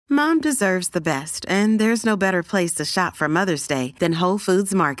Mom deserves the best, and there's no better place to shop for Mother's Day than Whole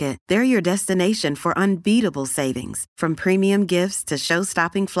Foods Market. They're your destination for unbeatable savings, from premium gifts to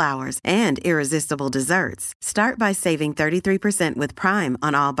show-stopping flowers and irresistible desserts. Start by saving 33% with Prime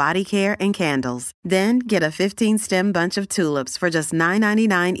on all body care and candles. Then get a 15-stem bunch of tulips for just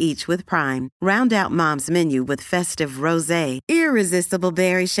 $9.99 each with Prime. Round out Mom's menu with festive rosé, irresistible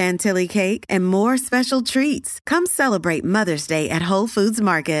berry chantilly cake, and more special treats. Come celebrate Mother's Day at Whole Foods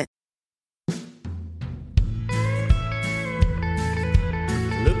Market.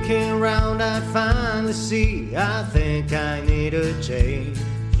 Looking around, I finally see I think I need a change.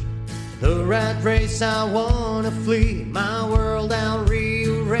 The rat race, I wanna flee, my world I'll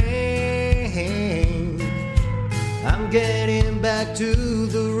rearrange. I'm getting back to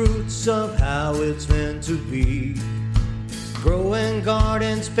the roots of how it's meant to be. Growing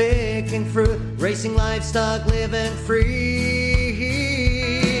gardens, picking fruit, racing livestock, living free.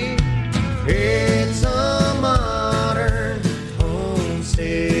 It's a modern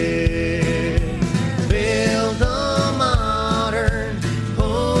homestead. Build a modern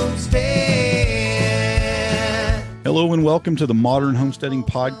homestead. Hello and welcome to the Modern Homesteading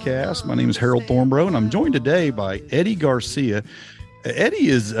Podcast. My name is Harold Thornbrough, and I'm joined today by Eddy Garcia. Eddy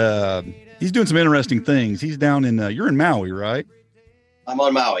is he's doing some interesting things. He's down in you're in Maui, right? I'm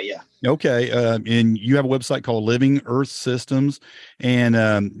on Maui, yeah. Okay, and you have a website called Living Earth Systems, and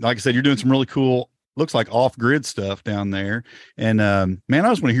like I said, you're doing some really cool, looks like off-grid stuff down there. And man, I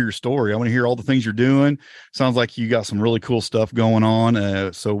just want to hear your story. I want to hear all the things you're doing. Sounds like you got some really cool stuff going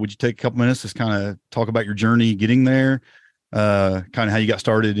on. So would you take a couple minutes to kind of talk about your journey getting there, kind of how you got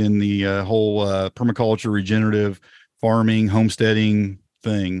started in the whole permaculture, regenerative farming, homesteading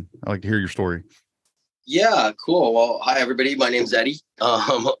thing? I'd like to hear your story. Yeah, cool. Well, hi, everybody. My name's Eddy.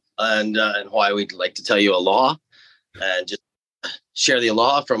 And in Hawaii, we'd like to tell you aloha and just share the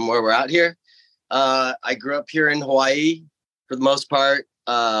aloha from where we're at here. I grew up here in Hawaii for the most part,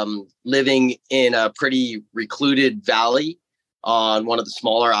 living in a pretty recluded valley on one of the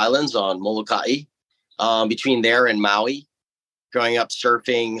smaller islands on Molokai, between there and Maui. Growing up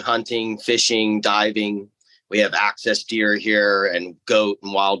surfing, hunting, fishing, diving. We have access deer here and goat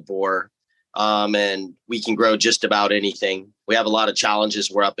and wild boar. And we can grow just about anything. We have a lot of challenges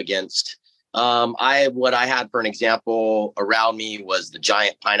we're up against. What I had, for an example, around me was the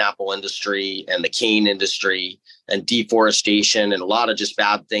giant pineapple industry and the cane industry and deforestation and a lot of just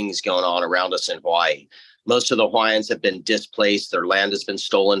bad things going on around us in Hawaii. Most of the Hawaiians have been displaced. Their land has been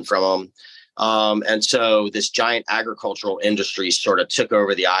stolen from them. And so this giant agricultural industry sort of took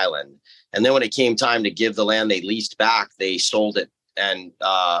over the island. And then when it came time to give the land they leased back, they sold it and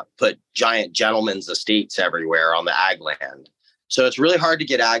put giant gentlemen's estates everywhere on the ag land. So it's really hard to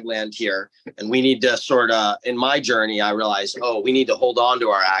get ag land here. And we need to sort of, in my journey, I realized, we need to hold on to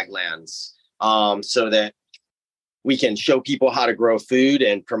our ag lands so that we can show people how to grow food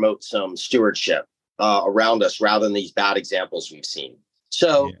and promote some stewardship around us rather than these bad examples we've seen.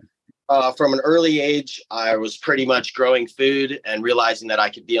 So from an early age, I was pretty much growing food and realizing that I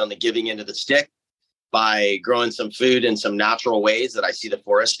could be on the giving end of the stick by growing some food in some natural ways that I see the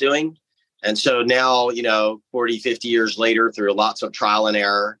forest doing. And so now, 40, 50 years later, through lots of trial and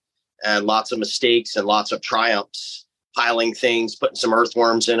error and lots of mistakes and lots of triumphs, piling things, putting some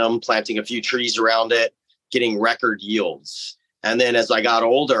earthworms in them, planting a few trees around it, getting record yields. And then as I got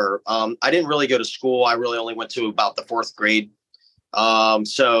older, I didn't really go to school. I really only went to about the 4th grade.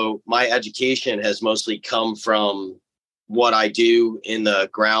 So my education has mostly come from what I do in the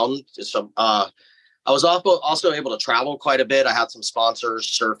ground. I was also able to travel quite a bit. I had some sponsors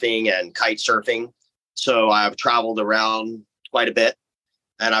surfing and kite surfing. So I've traveled around quite a bit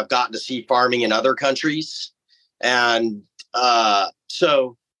and I've gotten to see farming in other countries. And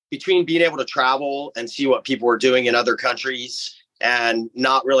so between being able to travel and see what people were doing in other countries and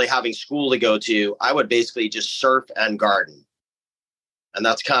not really having school to go to, I would basically just surf and garden. And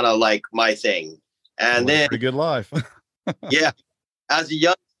that's kind of like my thing. And then pretty good life. Yeah. As a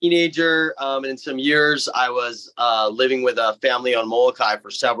young teenager, in some years, I was living with a family on Molokai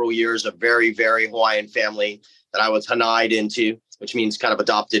for several years, a very, very Hawaiian family that I was hanai'd into, which means kind of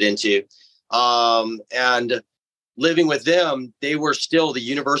adopted into. And living with them, they were still, the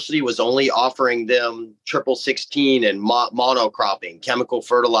university was only offering them 1616 and monocropping, chemical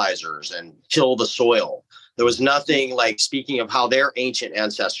fertilizers, and till the soil. There was nothing like speaking of how their ancient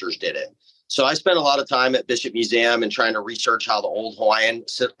ancestors did it. So I spent a lot of time at Bishop Museum and trying to research how the old Hawaiian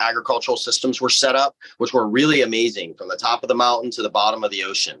agricultural systems were set up, which were really amazing from the top of the mountain to the bottom of the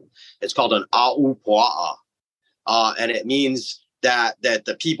ocean. It's called an a'upua'a. And it means that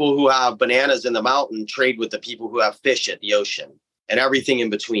the people who have bananas in the mountain trade with the people who have fish at the ocean. and everything in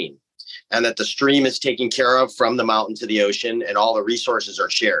between, and that the stream is taken care of from the mountain to the ocean, and all the resources are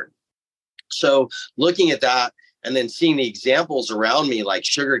shared. So looking at that and then seeing the examples around me like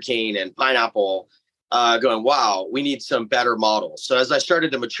sugarcane and pineapple, going, wow, we need some better models. So as I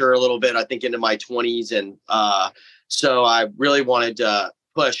started to mature a little bit, I think into my 20s, and so I really wanted to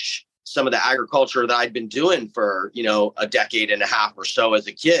push some of the agriculture that I'd been doing for, a decade and a half or so as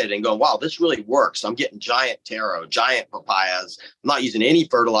a kid, and going, wow, this really works. I'm getting giant taro, giant papayas. I'm not using any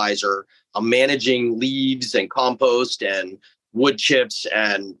fertilizer. I'm managing leaves and compost and wood chips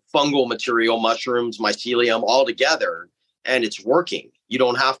and fungal material, mushrooms, mycelium, all together. And it's working. You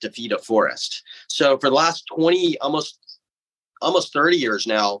don't have to feed a forest. So for the last 20, almost 30 years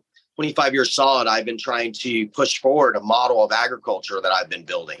now, 25 years solid, I've been trying to push forward a model of agriculture that I've been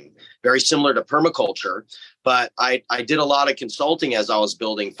building, very similar to permaculture. But I did a lot of consulting as I was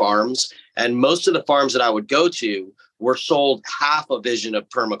building farms. And most of the farms that I would go to were sold half a vision of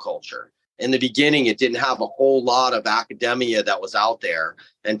permaculture. In the beginning, it didn't have a whole lot of academia that was out there,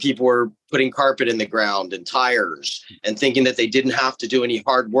 and people were putting carpet in the ground and tires and thinking that they didn't have to do any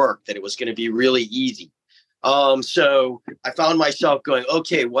hard work, that it was going to be really easy. So I found myself going,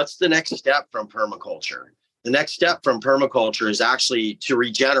 okay, what's the next step from permaculture? The next step from permaculture is actually to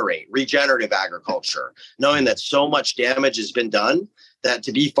regenerative agriculture, knowing that so much damage has been done that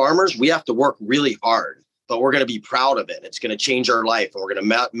to be farmers, we have to work really hard. But we're going to be proud of it. It's going to change our life. And we're going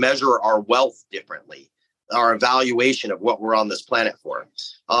to measure our wealth differently, our evaluation of what we're on this planet for.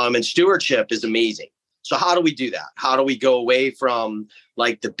 And stewardship is amazing. So how do we do that? How do we go away from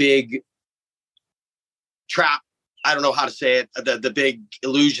like the big trap? I don't know how to say it. The big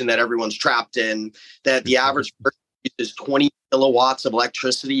illusion that everyone's trapped in, that the average person uses 20 kilowatts of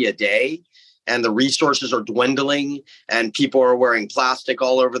electricity a day, and the resources are dwindling, and people are wearing plastic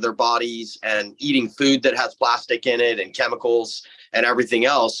all over their bodies and eating food that has plastic in it and chemicals and everything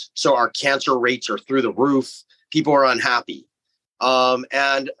else. So our cancer rates are through the roof. People are unhappy.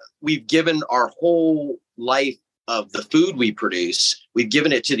 And we've given our whole life of the food we produce, we've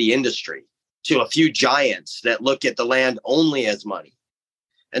given it to the industry, to a few giants that look at the land only as money.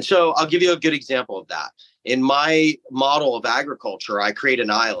 And so I'll give you a good example of that. In my model of agriculture, I create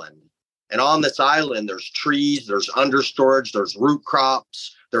an island. And on this island, there's trees, there's understorage, there's root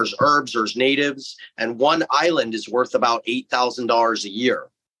crops, there's herbs, there's natives. And one island is worth about $8,000 a year.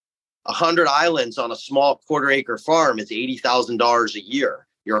 100 islands on a small quarter-acre farm is $80,000 a year.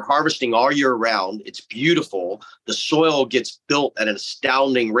 You're harvesting all year round. It's beautiful. The soil gets built at an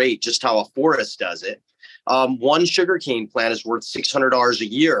astounding rate, just how a forest does it. One sugarcane plant is worth $600 a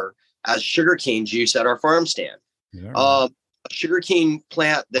year as sugarcane juice at our farm stand. Yeah. A sugarcane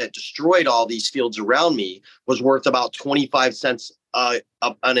plant that destroyed all these fields around me was worth about 25 cents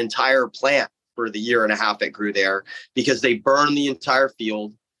an entire plant for the year and a half it grew there, because they burned the entire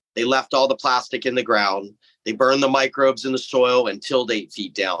field. They left all the plastic in the ground. They burned the microbes in the soil and tilled 8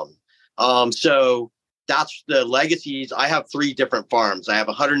 feet down. So that's the legacies. I have 3 different farms. I have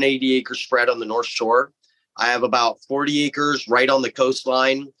a 180 acre spread on the North Shore. I have about 40 acres right on the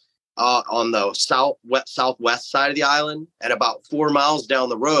coastline, on the southwest side of the island, and about 4 miles down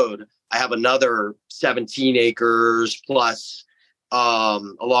the road, I have another 17 acres plus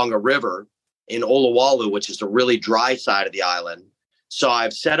along a river in Olawalu, which is the really dry side of the island. So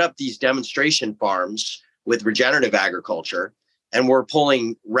I've set up these demonstration farms with regenerative agriculture, and we're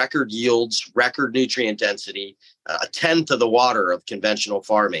pulling record yields, record nutrient density, a tenth of the water of conventional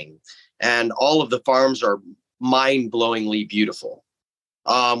farming. And all of the farms are mind-blowingly beautiful.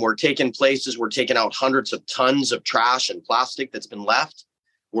 We're taking out hundreds of tons of trash and plastic that's been left.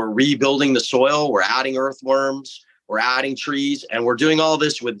 We're rebuilding the soil. We're adding earthworms. We're adding trees. And we're doing all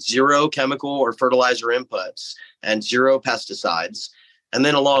this with zero chemical or fertilizer inputs and zero pesticides. And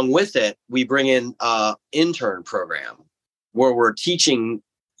then along with it, we bring in an intern program where we're teaching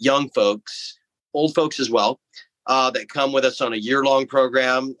young folks, old folks as well, that come with us on a year-long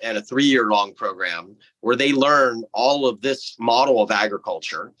program and a 3-year-long program, where they learn all of this model of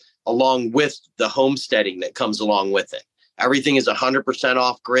agriculture along with the homesteading that comes along with it. Everything is 100%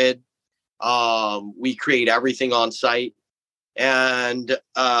 off grid. We create everything on site. And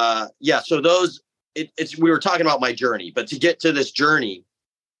so we were talking about my journey, but to get to this journey,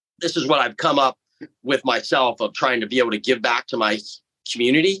 this is what I've come up with myself, of trying to be able to give back to my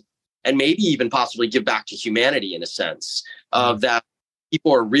community, and maybe even possibly give back to humanity, in a sense of that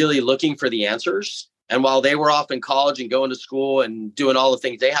people are really looking for the answers. And while they were off in college and going to school and doing all the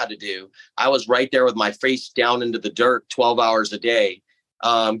things they had to do, I was right there with my face down into the dirt 12 hours a day,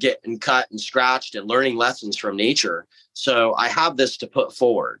 getting cut and scratched and learning lessons from nature. So I have this to put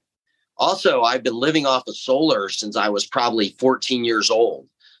forward. Also, I've been living off of solar since I was probably 14 years old.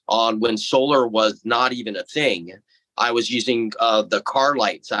 On when solar was not even a thing, I was using the car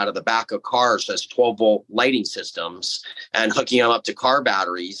lights out of the back of cars as 12-volt lighting systems and hooking them up to car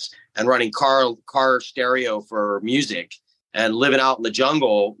batteries and running car stereo for music and living out in the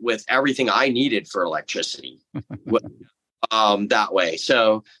jungle with everything I needed for electricity. That way.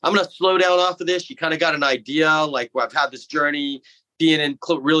 So I'm going to slow down off of this. You kind of got an idea, like I've had this journey being in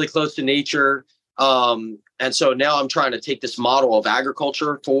really close to nature. And so now I'm trying to take this model of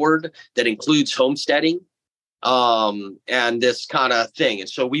agriculture forward that includes homesteading and this kind of thing. And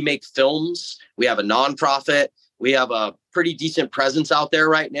so we make films. We have a nonprofit. We have a pretty decent presence out there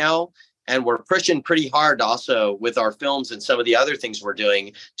right now. And we're pushing pretty hard also with our films and some of the other things we're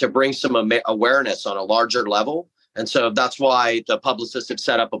doing to bring some awareness on a larger level. And so that's why the publicists have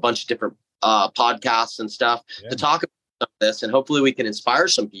set up a bunch of different podcasts and stuff to talk about this. And hopefully we can inspire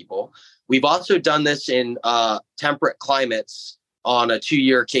some people. We've also done this in temperate climates on a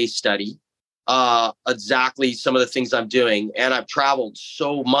 2-year case study, exactly some of the things I'm doing. And I've traveled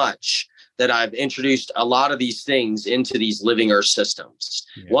so much that I've introduced a lot of these things into these living earth systems.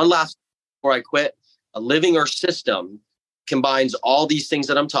 Yeah. One last before I quit, a living earth system combines all these things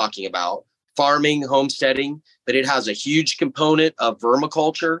that I'm talking about, farming, homesteading, but it has a huge component of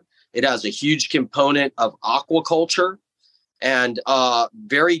vermiculture. It has a huge component of aquaculture and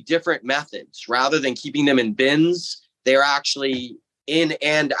very different methods. Rather than keeping them in bins, they're actually in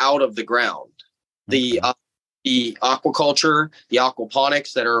and out of the ground. Okay. The aquaculture, the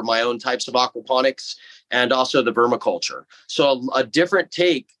aquaponics that are my own types of aquaponics, and also the vermiculture. So a different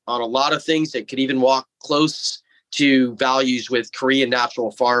take on a lot of things that could even walk close to values with Korean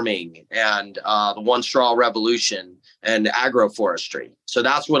natural farming and the One Straw Revolution and agroforestry. So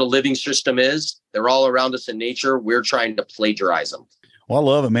that's what a living system is. They're all around us in nature. We're trying to plagiarize them. Well, I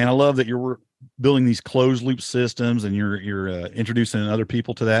love it, man. I love that you're building these closed loop systems and you're introducing other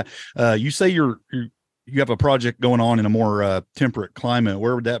people to that. You say you have a project going on in a more temperate climate.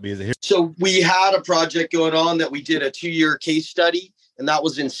 Where would that be? Is it here? So we had a project going on that we did a 2-year case study, and that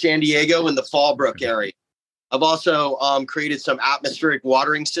was in San Diego in the Fallbrook area. I've also created some atmospheric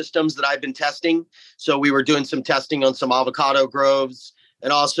watering systems that I've been testing. So we were doing some testing on some avocado groves.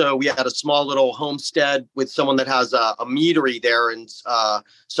 And also we had a small little homestead with someone that has a meadery there in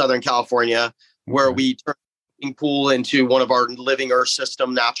Southern California, where we turned the swimming pool into one of our living earth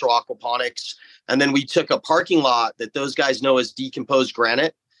system, natural aquaponics. And then we took a parking lot that those guys know as decomposed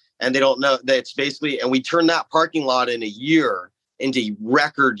granite. And they don't know that it's basically, and we turned that parking lot in a year into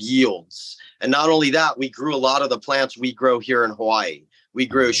record yields. And not only that, we grew a lot of the plants we grow here in Hawaii. We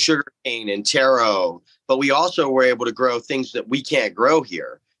grew sugarcane and taro, but we also were able to grow things that we can't grow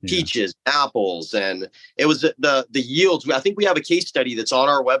here. Peaches, apples, and it was the yields. I think we have a case study that's on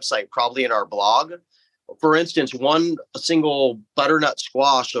our website, probably in our blog. For instance, one single butternut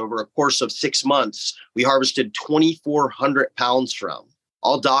squash over a course of 6 months, we harvested 2,400 pounds from,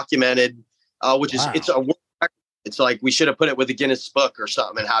 all documented, which is, it's a world record. It's like we should have put it with a Guinness book or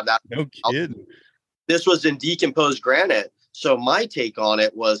something and had that. No kidding. This was in decomposed granite. So my take on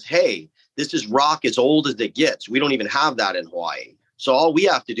it was, hey, this is rock as old as it gets. We don't even have that in Hawaii. So all we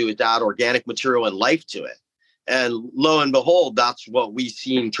have to do is add organic material and life to it. And lo and behold, that's what we've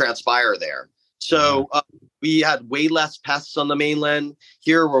seen transpire there. So we had way less pests on the mainland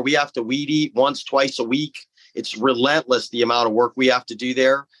here, where we have to weed eat once, twice a week. It's relentless, the amount of work we have to do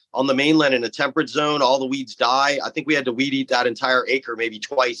there. On the mainland in a temperate zone, all the weeds die. I think we had to weed eat that entire acre maybe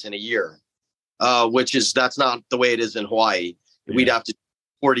twice in a year, that's not the way it is in Hawaii. Yeah. We'd have to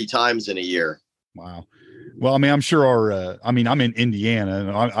 40 times in a year. Wow. Well, I mean, I'm sure I'm in Indiana,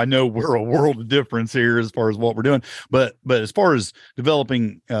 and I know we're a world of difference here as far as what we're doing, but as far as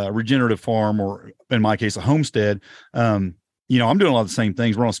developing a regenerative farm, or in my case, a homestead, I'm doing a lot of the same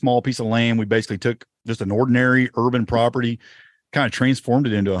things. We're on a small piece of land. We basically took just an ordinary urban property, kind of transformed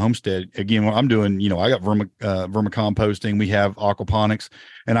it into a homestead. Again, what I'm doing, I got vermicomposting, we have aquaponics,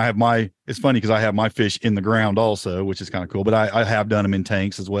 and it's funny because I have my fish in the ground also, which is kind of cool, but I have done them in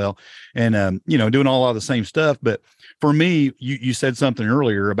tanks as well. And, doing a lot of the same stuff. But for me, you said something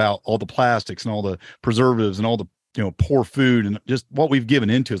earlier about all the plastics and all the preservatives and all the, poor food and just what we've given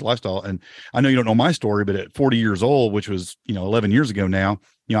into his lifestyle. And I know you don't know my story, but at 40 years old, which was, 11 years ago now,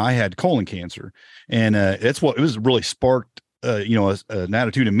 I had colon cancer, and it was really sparked an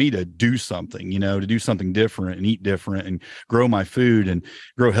attitude in me to do something, to do something different and eat different and grow my food and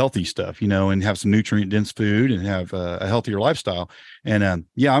grow healthy stuff, and have some nutrient dense food and have a healthier lifestyle. And and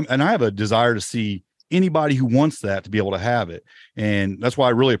I have a desire to see anybody who wants that to be able to have it. And that's why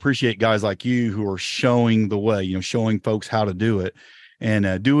I really appreciate guys like you who are showing the way, showing folks how to do it.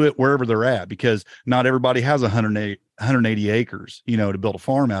 and do it wherever they're at, because not everybody has 180 acres, to build a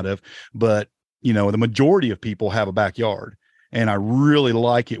farm out of. But, the majority of people have a backyard. And I really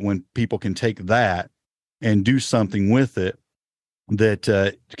like it when people can take that and do something with it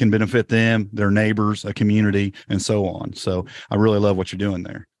that can benefit them, their neighbors, a community, and so on. So I really love what you're doing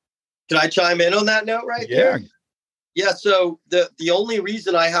there. Can I chime in on that note there? Yeah. So the only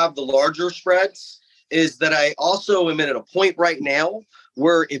reason I have the larger spreads is that I also am at a point right now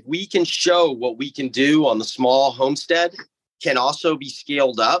where if we can show what we can do on the small homestead can also be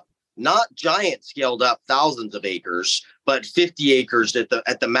scaled up, not giant scaled up thousands of acres, but 50 acres at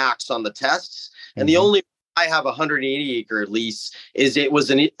the max on the tests. And the only I have 180 acre lease is it was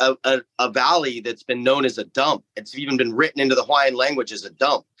a valley that's been known as a dump. It's even been written into the Hawaiian language as a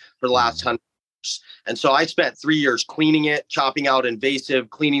dump for the last 100 years. And so I spent 3 years cleaning it, chopping out invasive,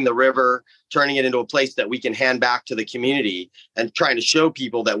 cleaning the river, turning it into a place that we can hand back to the community, and trying to show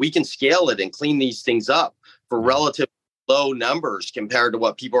people that we can scale it and clean these things up for relative low numbers compared to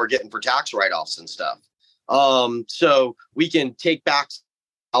what people are getting for tax write-offs and stuff. So we can take back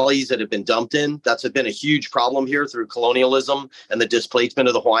valleys that have been dumped in. That's been a huge problem here through colonialism and the displacement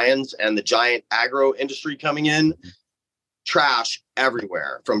of the Hawaiians and the giant agro industry coming in. Trash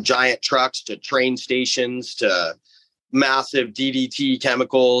everywhere, from giant trucks to train stations to massive DDT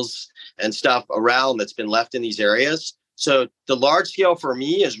chemicals and stuff around that's been left in these areas. So the large scale for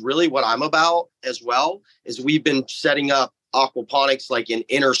me is really what I'm about as well, is we've been setting up aquaponics like in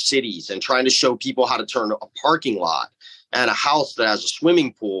inner cities and trying to show people how to turn a parking lot and a house that has a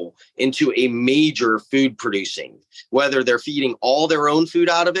swimming pool into a major food producing, whether they're feeding all their own food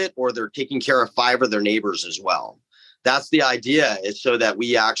out of it or they're taking care of 5 of their neighbors as well. That's the idea, is so that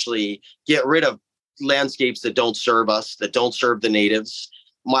we actually get rid of landscapes that don't serve us, that don't serve the natives.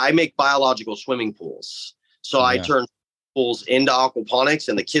 I make biological swimming pools. So I turn pools into aquaponics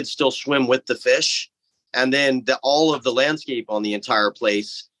and the kids still swim with the fish. And then all of the landscape on the entire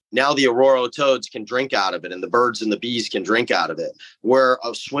place, now the aurora toads can drink out of it and the birds and the bees can drink out of it, where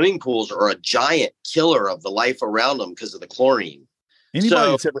swimming pools are a giant killer of the life around them because of the chlorine.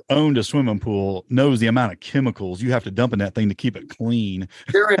 Anybody that's ever owned a swimming pool knows the amount of chemicals you have to dump in that thing to keep it clean.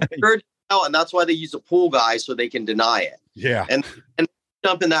 They're encouraged now, and that's why they use a pool guy so they can deny it. Yeah. And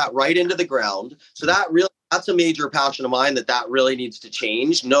dumping that right into the ground. So that's a major passion of mine that really needs to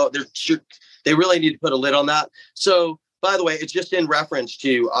change. No, they really need to put a lid on that. So, by the way, it's just in reference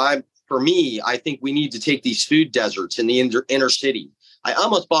to, for me, I think we need to take these food deserts in the inner city. I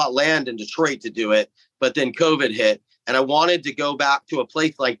almost bought land in Detroit to do it, but then COVID hit. And I wanted to go back to a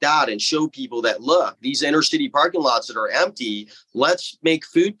place like that and show people that, look, these inner city parking lots that are empty, let's make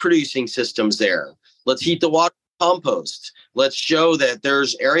food producing systems there. Let's heat the water, compost. Let's show that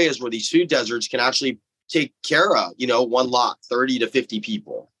there's areas where these food deserts can actually take care of, one lot, 30 to 50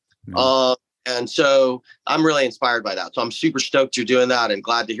 people. And so I'm really inspired by that. So I'm super stoked you're doing that and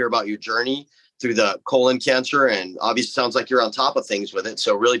glad to hear about your journey through the colon cancer. And obviously sounds like you're on top of things with it.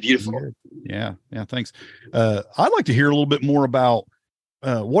 So really beautiful. Yeah. Thanks. I'd like to hear a little bit more about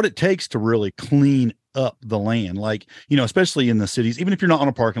what it takes to really clean up the land. Like, especially in the cities, even if you're not on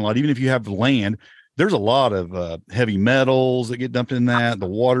a parking lot, even if you have land, there's a lot of heavy metals that get dumped in that. The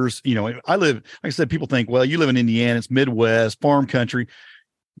waters, I live, like I said, people think, well, you live in Indiana, it's Midwest, farm country.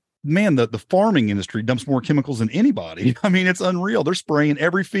 Man, the farming industry dumps more chemicals than anybody. I mean, it's unreal. They're spraying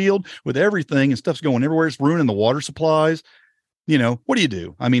every field with everything and stuff's going everywhere. It's ruining the water supplies. What do you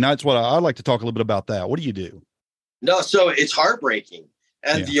do? I mean, that's what I'd like to talk a little bit about that. What do you do? No, so it's heartbreaking.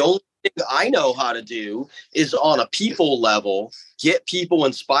 And the only thing I know how to do is on a people level, get people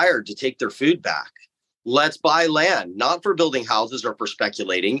inspired to take their food back. Let's buy land, not for building houses or for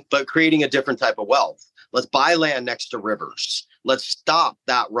speculating, but creating a different type of wealth. Let's buy land next to rivers. Let's stop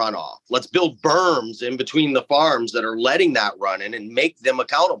that runoff. Let's build berms in between the farms that are letting that run in and make them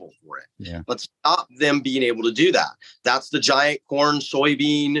accountable for it. Yeah. Let's stop them being able to do that. That's the giant corn,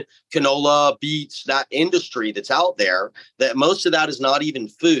 soybean, canola, beets, that industry that's out there, that most of that is not even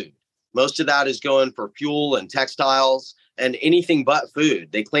food. Most of that is going for fuel and textiles and anything but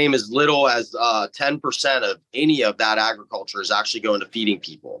food. They claim as little as 10% of any of that agriculture is actually going to feeding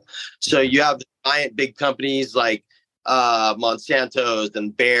people. So you have the giant big companies like Monsanto's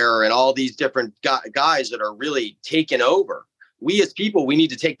and Bayer and all these different guys that are really taking over. We as people, we need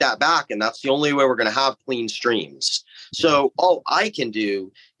to take that back. And that's the only way we're going to have clean streams. So all I can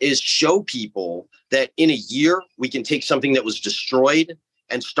do is show people that in a year, we can take something that was destroyed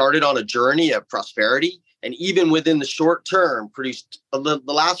and started on a journey of prosperity. And even within the short term, produced the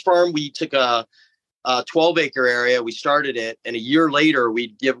last farm, we took a 12-acre area. We started it, and a year later,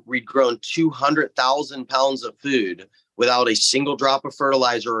 we'd grown 200,000 pounds of food without a single drop of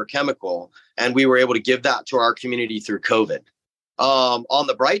fertilizer or chemical. And we were able to give that to our community through COVID. On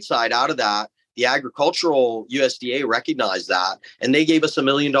the bright side, out of that, the agricultural USDA recognized that, and they gave us $1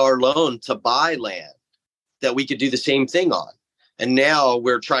 million loan to buy land that we could do the same thing on. And now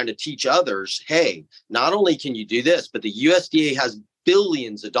we're trying to teach others, hey, not only can you do this, but the USDA has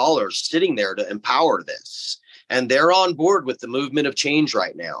billions of dollars sitting there to empower this. And they're on board with the movement of change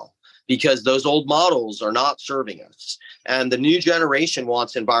right now, because those old models are not serving us. And the new generation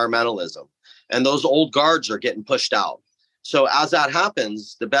wants environmentalism, and those old guards are getting pushed out. So as that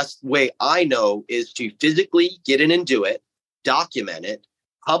happens, the best way I know is to physically get in and do it, document it,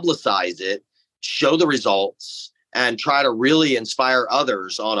 publicize it, show the results, and try to really inspire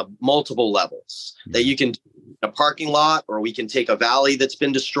others on multiple levels. That you can do a parking lot, or we can take a valley that's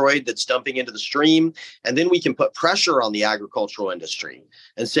been destroyed, that's dumping into the stream, and then we can put pressure on the agricultural industry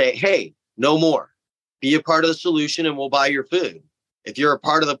and say, hey, no more. Be a part of the solution and we'll buy your food. If you're a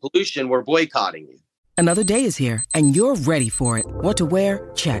part of the pollution, we're boycotting you. Another day is here, and you're ready for it. What to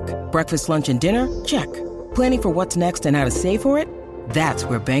wear? Check. Breakfast, lunch, and dinner? Check. Planning for what's next and how to save for it? That's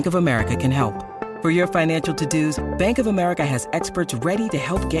where Bank of America can help. For your financial to-dos, Bank of America has experts ready to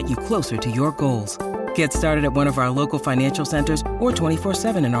help get you closer to your goals. Get started at one of our local financial centers or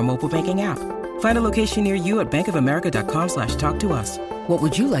 24/7 in our mobile banking app. Find a location near you at bankofamerica.com/talktous. What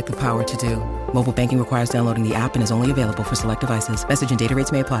would you like the power to do? Mobile banking requires downloading the app and is only available for select devices. Message and data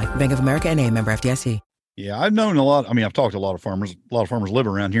rates may apply. Bank of America N.A., member FDIC. Yeah, I've known a lot. I mean, I've talked to a lot of farmers. A lot of farmers live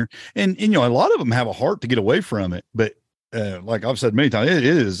around here, and you know, a lot of them have a heart to get away from it. But like I've said many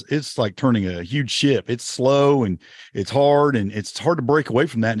times, it's like turning a huge ship. It's slow and it's hard, and it's hard to break away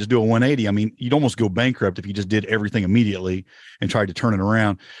from that and just do a 180. I mean, you'd almost go bankrupt if you just did everything immediately and tried to turn it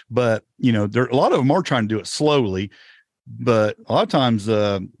around. But you know, a lot of them are trying to do it slowly. But a lot of times,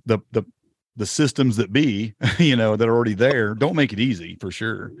 the systems that be, you know, that are already there don't make it easy for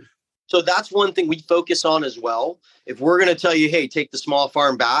sure. So that's one thing we focus on as well. If we're going to tell you, hey, take the small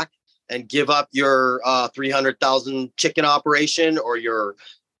farm back and give up your 300,000 chicken operation or your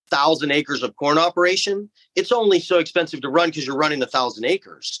 1,000 acres of corn operation, it's only so expensive to run because you're running 1,000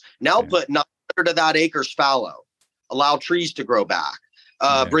 acres. Now put 900 of that acres fallow, allow trees to grow back,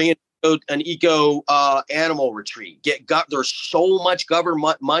 bring in an eco animal retreat. There's so much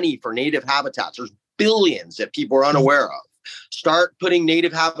government money for native habitats. There's billions that people are unaware of. Start putting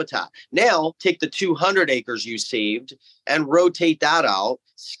native habitat. Now take the 200 acres you saved and rotate that out,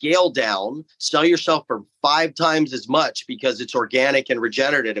 scale down, sell yourself for 5 times as much because it's organic and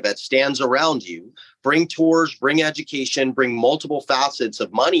regenerative. It stands around you. Bring tours, bring education, bring multiple facets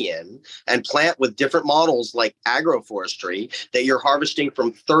of money in, and plant with different models like agroforestry that you're harvesting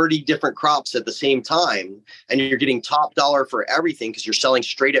from 30 different crops at the same time. And you're getting top dollar for everything because you're selling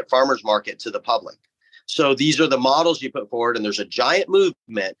straight at farmers market to the public. So these are the models you put forward, and there's a giant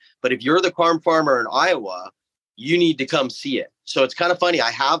movement. But if you're the corn farmer in Iowa, you need to come see it. So it's kind of funny.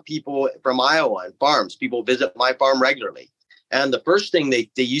 I have people from Iowa and farms. People visit my farm regularly. And the first thing they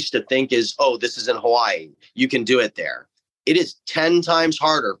used to think is, oh, this is in Hawaii. You can do it there. It is 10 times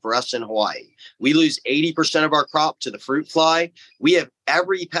harder for us in Hawaii. We lose 80% of our crop to the fruit fly. We have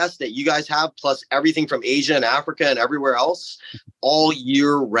every pest that you guys have, plus everything from Asia and Africa and everywhere else, all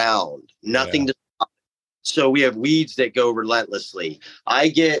year round. Nothing to stop. So we have weeds that go relentlessly. I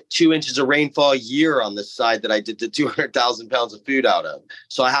get 2 inches of rainfall a year on this side that I did the 200,000 pounds of food out of.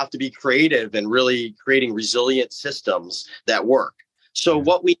 So I have to be creative and really creating resilient systems that work. So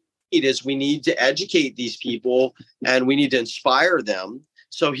what we need is we need to educate these people and we need to inspire them.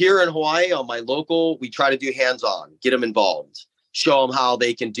 So here in Hawaii, on my local, we try to do hands-on, get them involved, show them how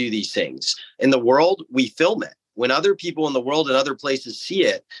they can do these things. In the world, we film it. When other people in the world and other places see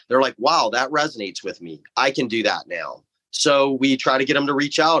it, they're like, wow, that resonates with me. I can do that now. So we try to get them to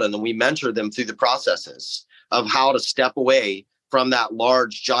reach out, and then we mentor them through the processes of how to step away from that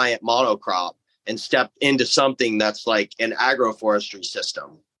large, giant monocrop and step into something that's like an agroforestry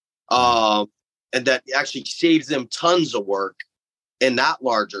system. And that actually saves them tons of work in that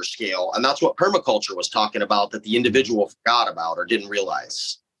larger scale. And that's what permaculture was talking about, that the individual forgot about or didn't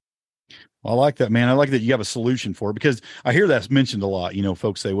realize. I like that, man. I like that you have a solution for it, because I hear that's mentioned a lot. You know,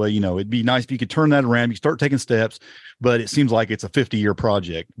 folks say, well, you know, it'd be nice if you could turn that around. You start taking steps, but it seems like it's a 50-year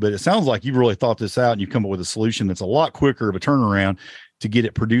project. But it sounds like you've really thought this out and you've come up with a solution that's a lot quicker of a turnaround to get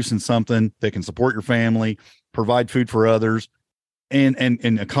it producing something that can support your family, provide food for others,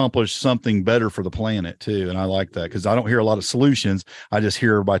 and accomplish something better for the planet too. And I like that, because I don't hear a lot of solutions. I just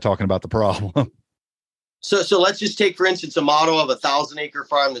hear everybody talking about the problem. So let's just take, for instance, a model of a 1,000-acre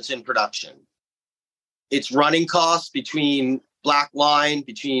farm that's in production. Its running costs between black line,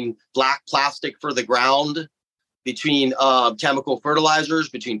 between black plastic for the ground, between chemical fertilizers,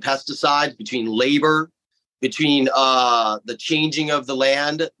 between pesticides, between labor, between the changing of the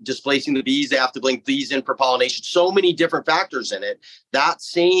land, displacing the bees. They have to bring bees in for pollination. So many different factors in it. That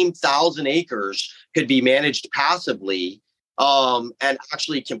same 1,000 acres could be managed passively and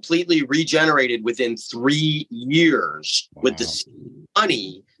actually completely regenerated within 3 years with the same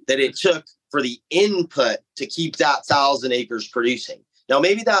money that it took for the input to keep that 1,000 acres producing. Now,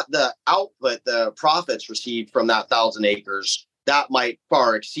 maybe that the output, the profits received from that 1,000 acres, that might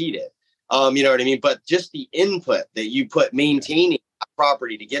far exceed it. You know what I mean? But just the input that you put maintaining that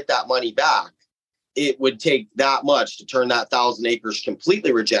property to get that money back, it would take that much to turn that 1,000 acres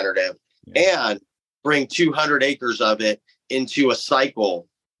completely regenerative and bring 200 acres of it into a cycle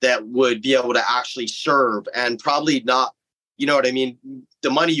that would be able to actually serve and probably not, you know what I mean? The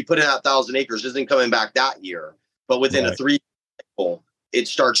money you put in that 1,000 acres isn't coming back that year, but within a 3 cycle, it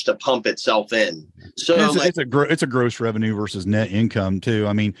starts to pump itself in. So it's a gross revenue versus net income too.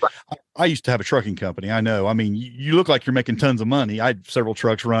 I mean, I used to have a trucking company. I know. I mean, you look like you're making tons of money. I had several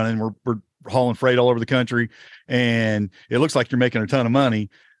trucks running. We're hauling freight all over the country, and it looks like you're making a ton of money.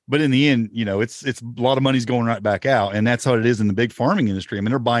 But in the end, you know, it's a lot of money's going right back out, and that's how it is in the big farming industry. I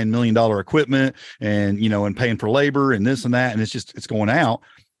mean, they're buying $1 million equipment, and you know, and paying for labor and this and that, and it's going out.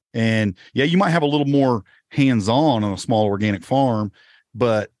 And yeah, you might have a little more hands-on on a small organic farm.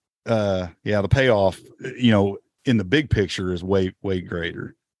 But the payoff, you know, in the big picture is way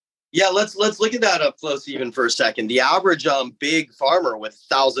greater. Yeah, let's look at that up close even for a second. The average big farmer with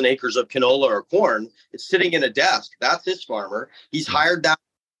 1,000 acres of canola or corn is sitting in a desk. That's his farmer. He's hired that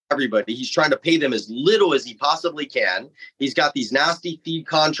everybody. He's trying to pay them as little as he possibly can. He's got these nasty feed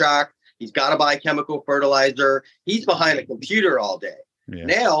contracts. He's got to buy chemical fertilizer. He's behind a computer all day. Yeah.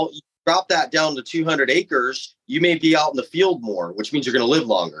 Now, you drop that down to 200 acres, you may be out in the field more, which means you're going to live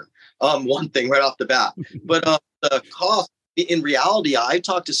longer. One thing right off the bat. But the cost, in reality, I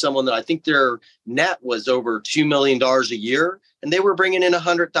talked to someone that I think their net was over $2 million a year, and they were bringing in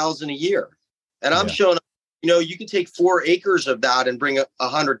 $100,000 a year. And I'm showing, you know, you could take 4 acres of that and bring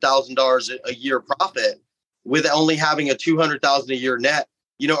 $100,000 a year profit with only having a $200,000 a year net,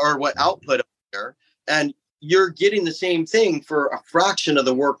 you know, or what output there. And you're getting the same thing for a fraction of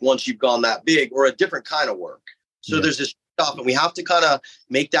the work once you've gone that big, or a different kind of work. So there's this stuff, and we have to kind of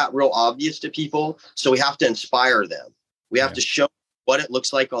make that real obvious to people. So we have to inspire them. We have to show what it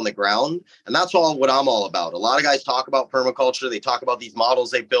looks like on the ground. And that's what I'm all about. A lot of guys talk about permaculture. They talk about these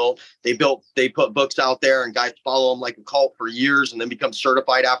models they built. They put books out there, and guys follow them like a cult for years and then become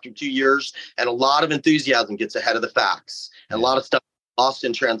certified after 2 years. And a lot of enthusiasm gets ahead of the facts, and a lot of stuff lost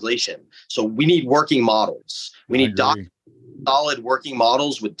in translation. So we need working models. We need solid working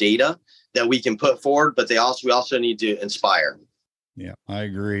models with data that we can put forward, but we also need to inspire. Yeah, I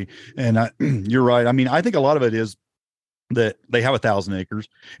agree. And you're right. I mean, I think a lot of it is that they have 1,000 acres,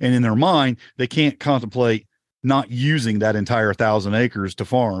 and in their mind, they can't contemplate not using that entire 1,000 acres to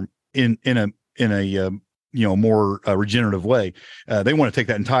farm in a more regenerative way. They want to take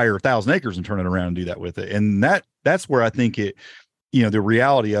that entire 1,000 acres and turn it around and do that with it. And that's where I think it, you know, the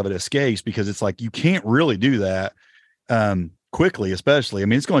reality of it escapes, because it's like, you can't really do that quickly, especially. I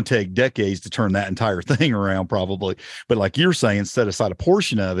mean, it's going to take decades to turn that entire thing around probably. But like you're saying, set aside a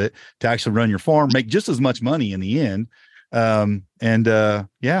portion of it to actually run your farm, make just as much money in the end. And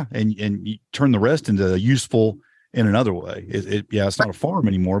you turn the rest into useful in another way. It's not a farm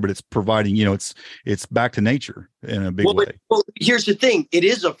anymore, but it's providing, you know, it's back to nature in a big way. Well, here's the thing. It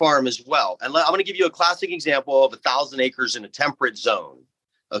is a farm as well. And I'm going to give you a classic example of 1,000 acres in a temperate zone.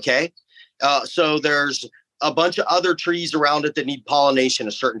 Okay. So there's a bunch of other trees around it that need pollination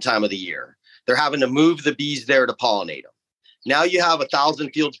a certain time of the year. They're having to move the bees there to pollinate them. Now you have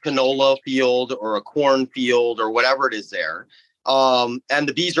 1,000 fields canola field or a corn field or whatever it is there. And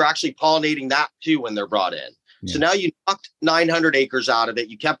the bees are actually pollinating that too when they're brought in. Yeah. So now you knocked 900 acres out of it.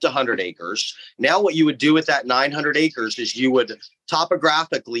 You kept 100 acres. Now what you would do with that 900 acres is you would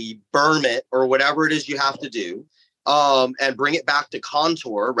topographically berm it or whatever it is you have to do, and bring it back to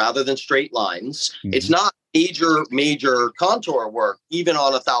contour rather than straight lines. Mm-hmm. It's not major contour work, even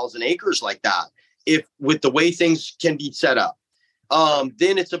on 1,000 acres like that, if with the way things can be set up.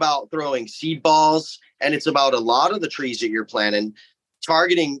 Then it's about throwing seed balls, and it's about a lot of the trees that you're planting,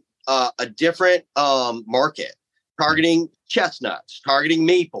 targeting a different market, targeting chestnuts, targeting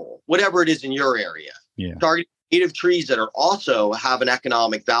maple, whatever it is in your area, targeting native trees that are also have an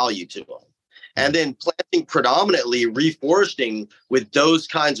economic value to them. And then planting predominantly reforesting with those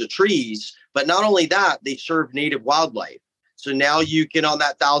kinds of trees. But not only that, they serve native wildlife. So now you can, on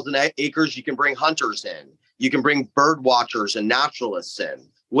that 1,000 acres, you can bring hunters in, you can bring bird watchers and naturalists in,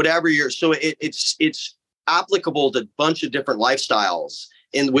 whatever so it's applicable to a bunch of different lifestyles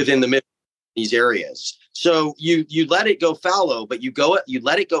within these areas. So you let it go fallow, but you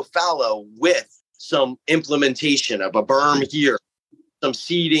let it go fallow with some implementation of a berm here, some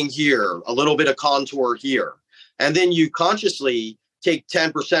seeding here, a little bit of contour here. And then you consciously take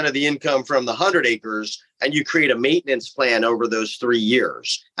 10% of the income from the 100 acres and you create a maintenance plan over those 3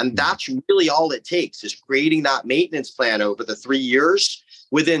 years. And that's really all it takes, is creating that maintenance plan over the 3 years.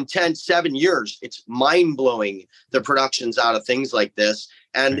 Within 7 years, it's mind blowing, the productions out of things like this.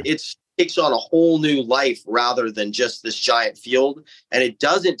 And it takes on a whole new life rather than just this giant field. And it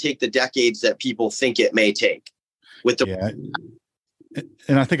doesn't take the decades that people think it may take with the.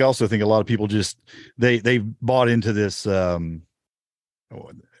 And I also think a lot of people just, they bought into this,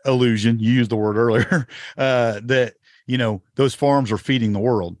 illusion. You used the word earlier, that, those farms are feeding the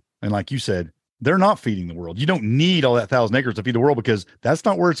world. And like you said, they're not feeding the world. You don't need all that 1,000 acres to feed the world, because that's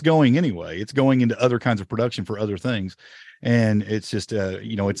not where it's going anyway. It's going into other kinds of production for other things. And it's just,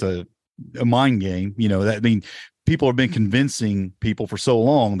 it's a mind game, people have been convincing people for so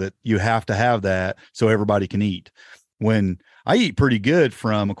long that you have to have that so everybody can eat. When I eat pretty good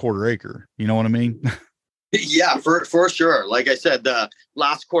from a quarter acre, you know what I mean? Yeah, for sure. Like I said, the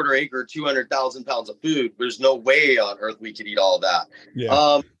last quarter acre, 200,000 pounds of food. There's no way on earth we could eat all of that.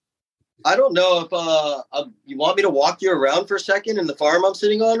 Yeah. I don't know if you want me to walk you around for a second in the farm I'm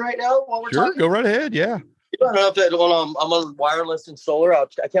sitting on right now while we're talking. Go right ahead. Yeah. I don't know if I'm on wireless and solar. I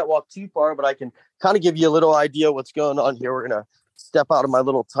can't walk too far, but I can kind of give you a little idea what's going on here. We're going to step out of my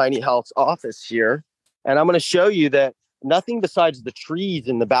little tiny house office here, and I'm going to show you that nothing besides the trees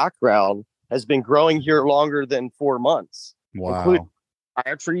in the background has been growing here longer than 4 months. Wow. Including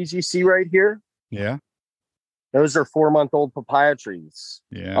papaya trees you see right here. Yeah. Those are 4-month-old papaya trees.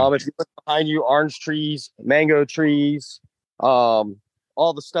 Yeah. If you look behind you, orange trees, mango trees, all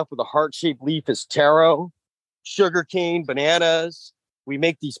the stuff with a heart-shaped leaf is taro, sugarcane, bananas. We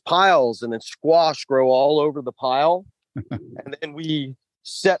make these piles, and then squash grow all over the pile. And then we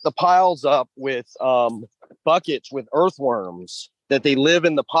set the piles up with buckets with earthworms that they live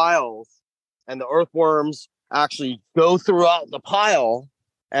in the piles. And the earthworms actually go throughout the pile,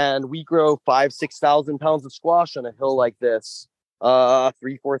 and we grow 5,000-6,000 pounds of squash on a hill like this,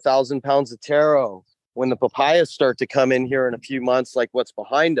 3,000-4,000 pounds of taro. When the papayas start to come in here in a few months, like what's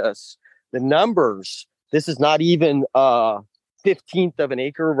behind us, the numbers, this is not even 15th of an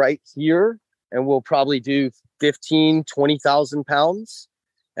acre right here, and we'll probably do 15,000-20,000 pounds.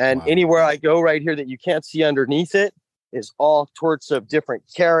 And anywhere I go right here that you can't see underneath it is all sorts of different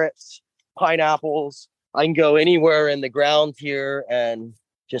carrots, pineapples. I can go anywhere in the ground here and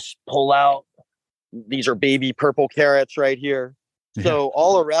just pull out. These are baby purple carrots right here. Yeah. So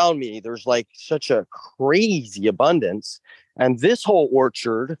all around me, there's like such a crazy abundance. And this whole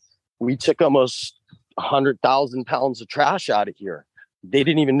orchard, we took almost 100,000 pounds of trash out of here. They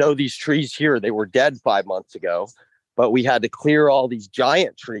didn't even know these trees here. They were dead 5 months ago, but we had to clear all these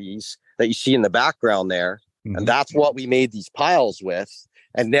giant trees that you see in the background there. Mm-hmm. And that's what we made these piles with.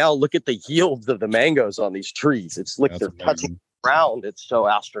 And now look at the yields of the mangoes on these trees. It's like they're touching the ground. It's so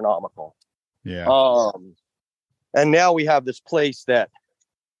astronomical. Yeah. And now we have this place that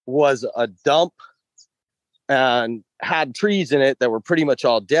was a dump and had trees in it that were pretty much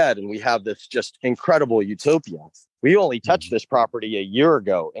all dead. And we have this just incredible utopia. We only touched this property a year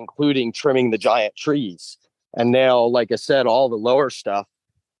ago, including trimming the giant trees. And now, like I said, all the lower stuff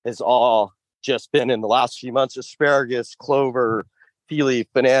has all just been in the last few months: asparagus, clover, tea leaf,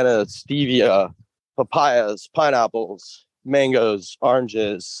 bananas, stevia, papayas, pineapples, mangoes,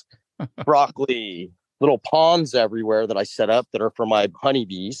 oranges, broccoli, little ponds everywhere that I set up that are for my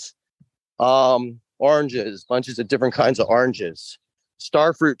honeybees. Oranges, bunches of different kinds of oranges,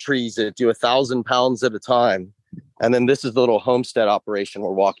 starfruit trees that do 1,000 pounds at a time. And then this is the little homestead operation we're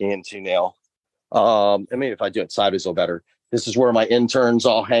walking into now. And maybe if I do it sideways a little better. This is where my interns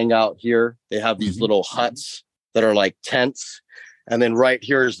all hang out here. They have these little huts that are like tents. And then right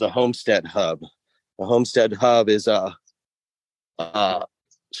here is the homestead hub. The homestead hub is a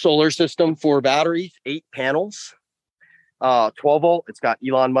solar system for batteries, 8 panels, 12 volt. It's got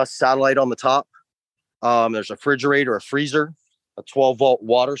Elon Musk satellite on the top. There's a refrigerator, a freezer, a 12 volt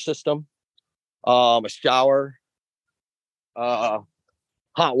water system, a shower, hot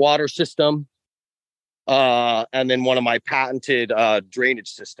water system, and then one of my patented drainage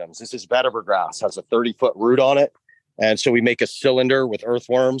systems. This is vetiver grass, has a 30-foot root on it. And so we make a cylinder with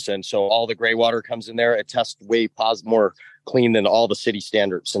earthworms. And so all the gray water comes in there. It tests way more clean than all the city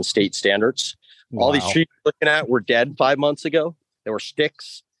standards and state standards. Wow. All these trees you're looking at were dead 5 months ago. They were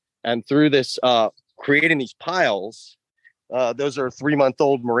sticks. And through this, creating these piles, Those are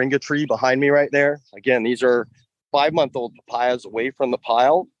 3-month-old moringa tree behind me right there. Again, these are 5-month-old papayas away from the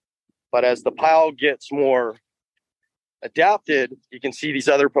pile. But as the pile gets more adapted, you can see these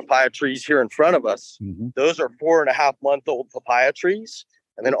other papaya trees here in front of us. Mm-hmm. Those are 4.5-month-old papaya trees.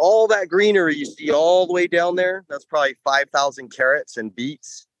 And then all that greenery you see all the way down there, that's probably 5,000 carrots and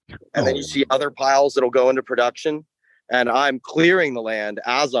beets. And then you see other piles that'll go into production. And I'm clearing the land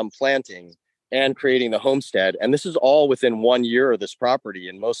as I'm planting and creating the homestead. And this is all within 1 year of this property,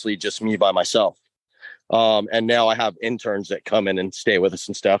 and mostly just me by myself. And now I have interns that come in and stay with us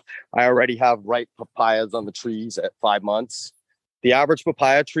and stuff. I already have ripe papayas on the trees at 5 months. The average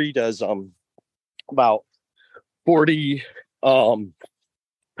papaya tree does about 40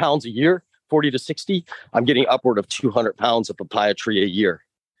 pounds a year, 40 to 60. I'm getting upward of 200 pounds of papaya tree a year.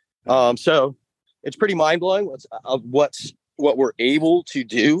 So it's pretty mind blowing what we're able to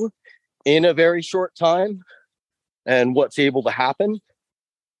do in a very short time and what's able to happen.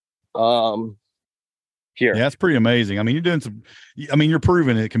 Here. Yeah, that's pretty amazing. I mean, you're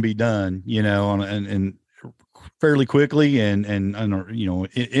proving it can be done, and fairly quickly and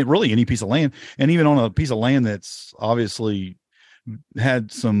it really any piece of land, and even on a piece of land that's obviously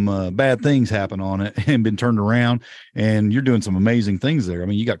had some bad things happen on it and been turned around, and you're doing some amazing things there. I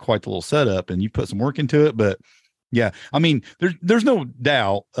mean, you got quite the little setup and you put some work into it, but yeah, I mean, there's no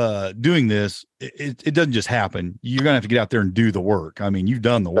doubt doing this, it doesn't just happen. You're going to have to get out there and do the work. I mean, you've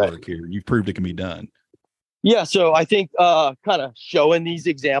done the work here. You've proved it can be done. Yeah. So I think kind of showing these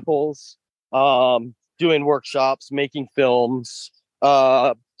examples, doing workshops, making films,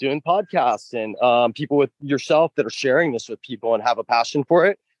 doing podcasts, and people with yourself that are sharing this with people and have a passion for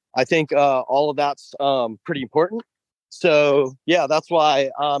it. I think all of that's pretty important. So, yeah, that's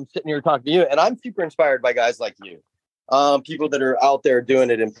why I'm sitting here talking to you. And I'm super inspired by guys like you, people that are out there doing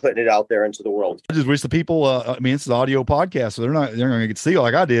it and putting it out there into the world. I just wish the people, I mean, it's an audio podcast, so they're not going to get to see it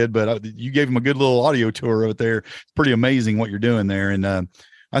like I did, but you gave them a good little audio tour out there. It's pretty amazing what you're doing there. And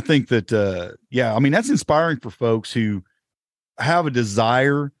I think that, yeah, I mean, that's inspiring for folks who have a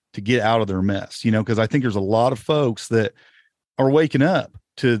desire to get out of their mess, because I think there's a lot of folks that are waking up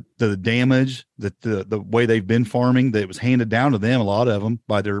to the damage that the way they've been farming, that was handed down to them, a lot of them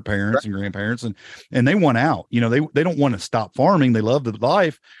by their parents and grandparents, and they want out. They don't want to stop farming. They love the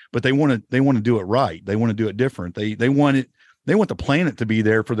life, but they want to do it right. They want to do it different. They want the planet to be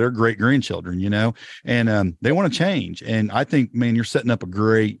there for their great grandchildren, and they want to change. And I think, man, you're setting up a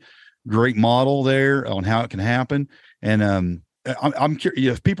great model there on how it can happen. And I'm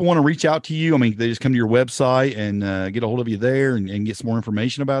curious if people want to reach out to you. I mean, they just come to your website and get a hold of you there and get some more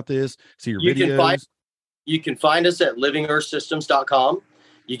information about this. See your videos. You can find us at livingearthsystems.com.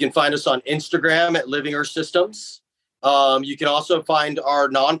 You can find us on Instagram at Living Earth Systems. You can also find our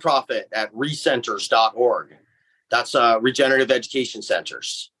nonprofit at recenters.org. That's Regenerative Education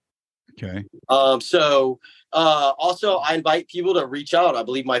Centers. Okay. Also, I invite people to reach out. I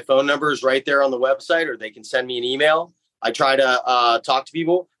believe my phone number is right there on the website, or they can send me an email. I try to talk to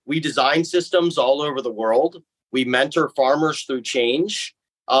people. We design systems all over the world. We mentor farmers through change,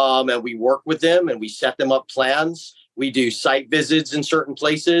 and we work with them and we set them up plans. We do site visits in certain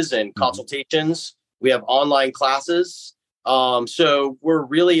places and consultations. We have online classes. So we're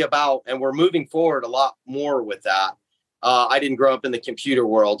really about, and we're moving forward a lot more with that. I didn't grow up in the computer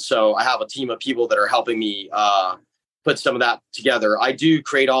world, so I have a team of people that are helping me put some of that together. I do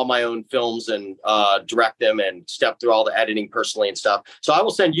create all my own films and direct them and step through all the editing personally and stuff. So I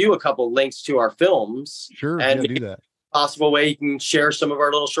will send you a couple of links to our films. Sure. And do that. Possible way you can share some of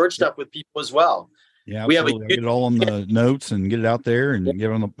our little short stuff with people as well. Yeah, we absolutely. Get it all on the notes and get it out there and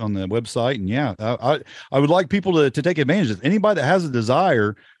get it on the website. And yeah, I would like people to take advantage of it. Anybody that has a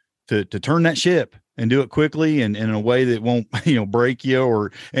desire to turn that ship and do it quickly and in a way that won't, break you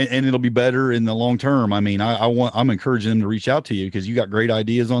and it'll be better in the long term. I mean, I'm encouraging them to reach out to you because you got great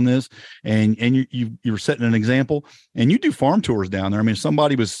ideas on this and you're setting an example, and you do farm tours down there. I mean,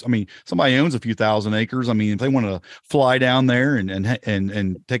 somebody owns a few thousand acres. I mean, if they want to fly down there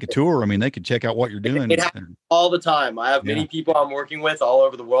and take a tour, I mean, they could check out what you're doing. It happens all the time. I have many people I'm working with all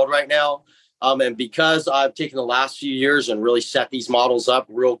over the world right now. And because I've taken the last few years and really set these models up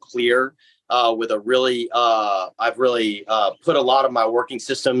real clear, with a really, I've really put a lot of my working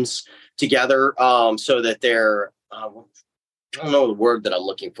systems together so that they're, I don't know the word that I'm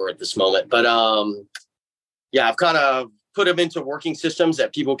looking for at this moment, but I've kind of put them into working systems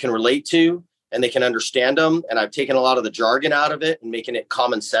that people can relate to and they can understand them. And I've taken a lot of the jargon out of it and making it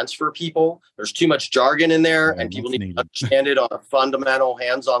common sense for people. There's too much jargon in there and people need to understand it on a fundamental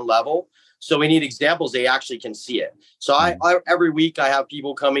hands-on level. So we need examples they actually can see it. So I every week I have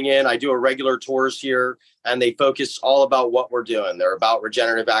people coming in. I do a regular tours here, and they focus all about what we're doing. They're about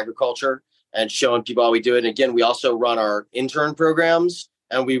regenerative agriculture and showing people how we do it. And again, we also run our intern programs,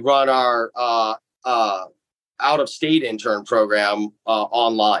 and we run our out-of-state intern program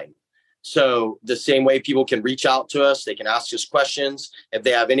online. So the same way people can reach out to us, they can ask us questions. If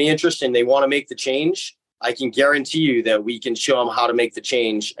they have any interest and they want to make the change, I can guarantee you that we can show them how to make the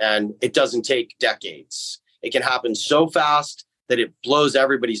change. And it doesn't take decades. It can happen so fast that it blows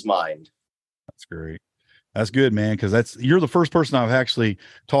everybody's mind. That's great. That's good, man. Cause you're the first person I've actually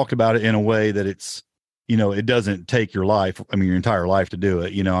talked about it in a way that it's, it doesn't take your life. I mean, your entire life to do it.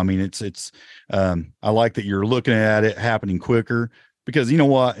 I mean, I like that you're looking at it happening quicker, because you know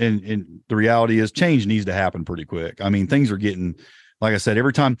what? And the reality is change needs to happen pretty quick. I mean, things are getting, like I said,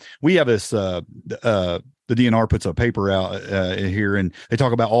 every time we have this, the DNR puts a paper out here, and they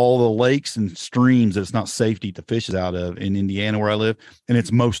talk about all the lakes and streams that it's not safe to eat the fishes out of in Indiana where I live. And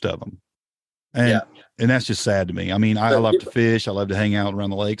it's most of them. And that's just sad to me. I mean, I love to fish. I love to hang out around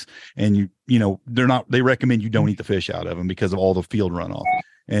the lakes, and they recommend you don't eat the fish out of them because of all the field runoff.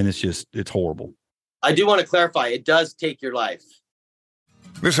 And it's horrible. I do want to clarify. It does take your life.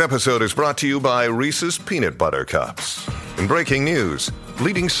 This episode is brought to you by Reese's Peanut Butter Cups. In breaking news,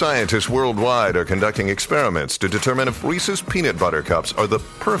 leading scientists worldwide are conducting experiments to determine if Reese's Peanut Butter Cups are the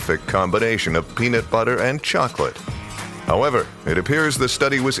perfect combination of peanut butter and chocolate. However, it appears the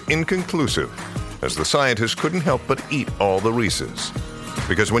study was inconclusive, as the scientists couldn't help but eat all the Reese's.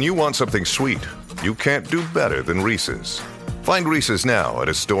 Because when you want something sweet, you can't do better than Reese's. Find Reese's now at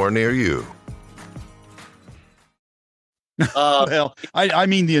a store near you. Well, I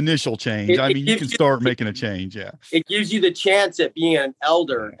mean the initial change. I mean, you can start making a change. Yeah. It gives you the chance at being an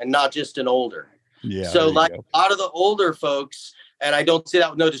elder and not just an older. Yeah. So like a lot of the older folks, and I don't say that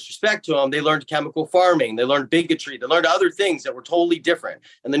with no disrespect to them, they learned chemical farming, they learned bigotry, they learned other things that were totally different.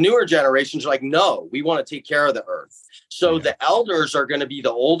 And the newer generations are like, no, we want to take care of the earth. So the elders are going to be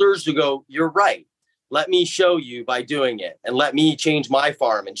the olders who go, you're right. Let me show you by doing it, and let me change my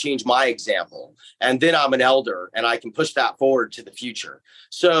farm and change my example. And then I'm an elder and I can push that forward to the future.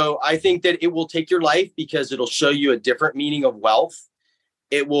 So I think that it will take your life because it'll show you a different meaning of wealth.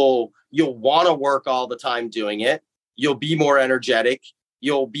 You'll want to work all the time doing it. You'll be more energetic.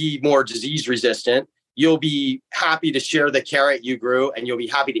 You'll be more disease resistant. You'll be happy to share the carrot you grew, and you'll be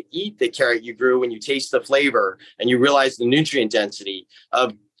happy to eat the carrot you grew when you taste the flavor and you realize the nutrient density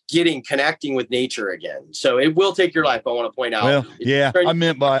of connecting with nature again. So it will take your life. I want to point out. Well, yeah, what I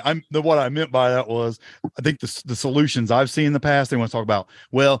meant by that was, I think the solutions I've seen in the past, they want to talk about,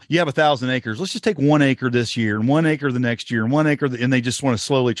 well, you have 1,000 acres. Let's just take 1 acre this year and 1 acre the next year and 1 acre. And they just want to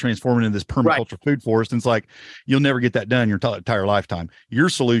slowly transform it into this permaculture food forest. And it's like, you'll never get that done your entire lifetime. Your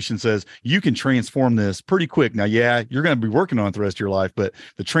solution says you can transform this pretty quick. Now, yeah, you're going to be working on it the rest of your life, but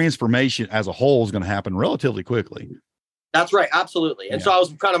the transformation as a whole is going to happen relatively quickly. That's right. Absolutely. And so I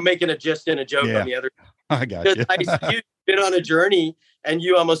was kind of making a joke on the other. I got you. You've been on a journey and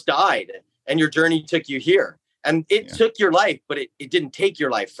you almost died, and your journey took you here, and it took your life, but it didn't take your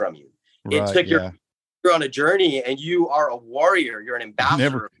life from you. It took you're on a journey, and you are a warrior. You're an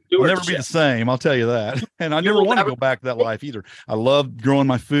ambassador. It'll never be the same. I'll tell you that. And I never want to go back to that life either. I love growing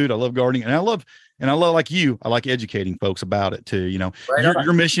my food. I love gardening, and I love like you, I like educating folks about it too.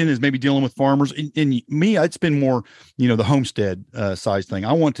 Your mission is maybe dealing with farmers, and me, it's been more, the homestead size thing.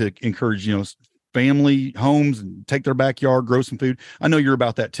 I want to encourage, family homes and take their backyard, grow some food. I know you're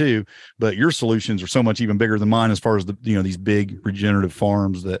about that too, but your solutions are so much even bigger than mine as far as these big regenerative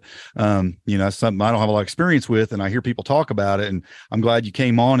farms that, that's something I don't have a lot of experience with. And I hear people talk about it, and I'm glad you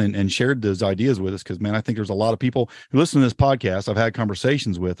came on and shared those ideas with us. Cause man, I think there's a lot of people who listen to this podcast. I've had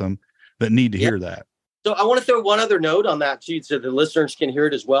conversations with them that need to hear that. So I want to throw one other note on that too, so the listeners can hear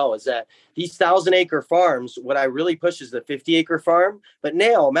it as well, is that these 1,000-acre farms, what I really push is the 50-acre farm. But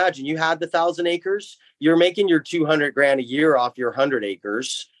now imagine you had the 1,000 acres, you're making your $200,000 a year off your 100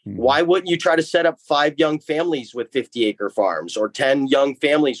 acres. Why wouldn't you try to set up 5 young families with 50-acre farms, or 10 young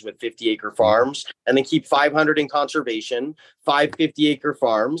families with 50-acre farms, and then keep 500 in conservation, 5 50-acre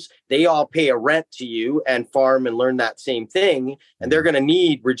farms? They all pay a rent to you and farm and learn that same thing. And they're going to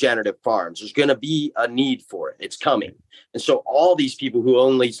need regenerative farms. There's going to be a need for it. It's coming. And so all these people who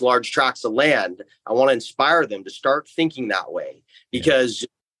own these large tracts of land, I want to inspire them to start thinking that way, because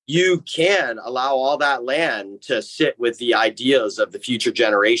you can allow all that land to sit with the ideas of the future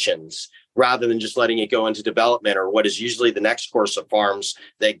generations, rather than just letting it go into development, or what is usually the next course of farms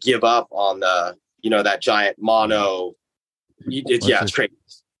that give up on the, that giant mono. It's crazy.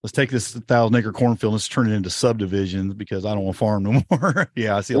 Let's take this 1,000-acre cornfield. Let's turn it into subdivisions because I don't want to farm no more.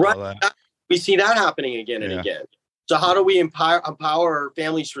 Yeah, I see a lot of that. We see that happening again and again. So how do we empower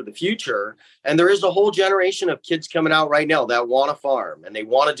families for the future? And there is a whole generation of kids coming out right now that want to farm and they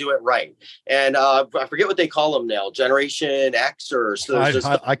want to do it right. And I forget what they call them now, Generation X or so.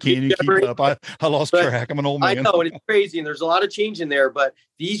 I can't even keep up. I lost track. I'm an old man. I know, and it's crazy. And there's a lot of change in there, but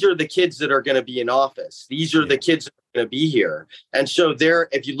these are the kids that are going to be in office. These are the kids that are going to be here. And so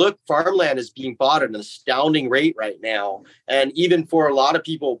if you look, farmland is being bought at an astounding rate right now. And even for a lot of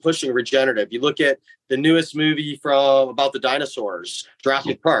people pushing regenerative, you look at the newest movie about the dinosaurs,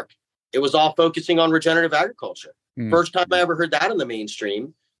 Jurassic Park. It was all focusing on regenerative agriculture. First time I ever heard that in the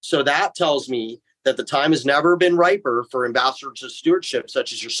mainstream. So that tells me that the time has never been riper for ambassadors of stewardship,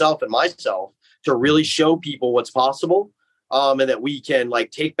 such as yourself and myself, to really show people what's possible. And that we can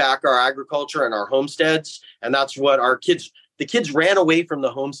take back our agriculture and our homesteads. And that's what the kids ran away from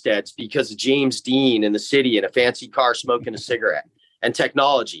the homesteads because of James Dean in the city in a fancy car smoking a cigarette and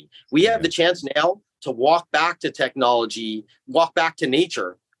technology. We have the chance now to walk back to technology, walk back to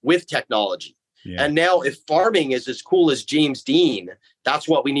nature with technology. Yeah. And now if farming is as cool as James Dean, that's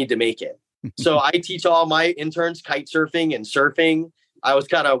what we need to make it. So I teach all my interns kite surfing and surfing. I was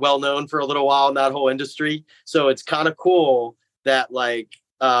kind of well known for a little while in that whole industry. So it's kind of cool that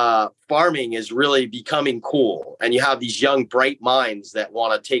farming is really becoming cool. And you have these young, bright minds that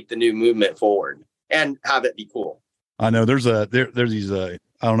want to take the new movement forward and have it be cool. I know there's these, I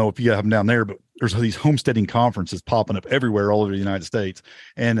don't know if you have them down there, but there's these homesteading conferences popping up everywhere all over the United States.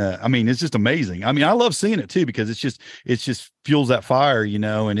 And I mean, it's just amazing. I mean, I love seeing it too, because it's just fuels that fire,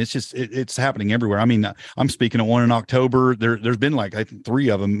 and it's happening everywhere. I mean, I'm speaking at one in October. There's been I think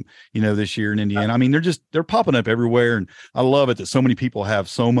 3 of them, this year in Indiana. I mean, they're popping up everywhere. And I love it that so many people have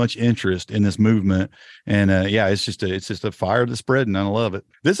so much interest in this movement. And it's just a fire that's spreading. I love it.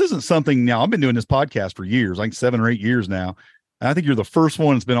 This isn't something now. I've been doing this podcast for years, 7 or 8 years now. And I think you're the first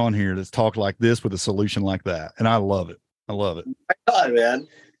one that's been on here that's talked like this with a solution like that. And I love it. I love it. My God, man.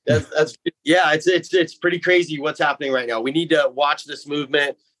 It's pretty crazy what's happening right now. We need to watch this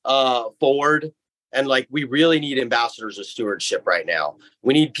movement forward. And we really need ambassadors of stewardship right now.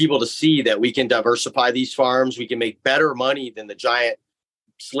 We need people to see that we can diversify these farms. We can make better money than the giant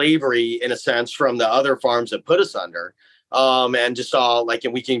slavery, in a sense, from the other farms that put us under. And just all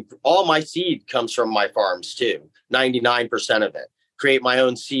my seed comes from my farms too. 99% of it. Create my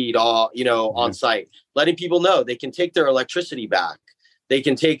own seed on site, letting people know they can take their electricity back. They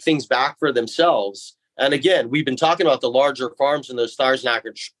can take things back for themselves. And again, we've been talking about the larger farms and those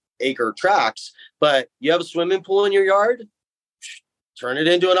 1,000-acre tracts, but you have a swimming pool in your yard, turn it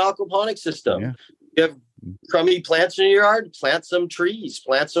into an aquaponic system. Yeah. You have crummy plants in your yard, plant some trees,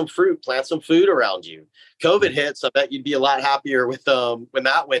 plant some fruit, plant some food around you. COVID hits. I bet you'd be a lot happier with when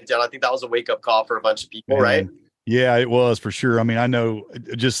that went down. I think that was a wake-up call for a bunch of people, right? Yeah, it was for sure. I mean, I know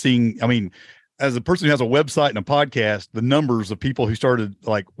just seeing, as a person who has a website and a podcast, the numbers of people who started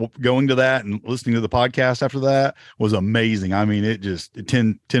going to that and listening to the podcast after that was amazing. I mean, it just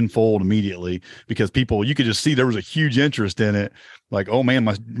tenfold immediately, because you could just see there was a huge interest in it. Oh man,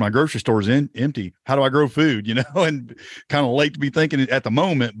 my grocery store is empty. How do I grow food? And kind of late to be thinking it at the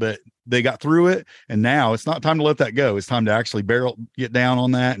moment, but they got through it. And now it's not time to let that go. It's time to actually get down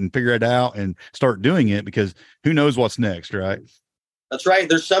on that and figure it out and start doing it, because who knows what's next, right? That's right.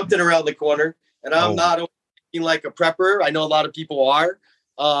 There's something around the corner. And I'm not thinking like a prepper. I know a lot of people are.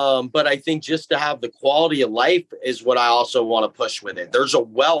 But I think just to have the quality of life is what I also want to push with it. There's a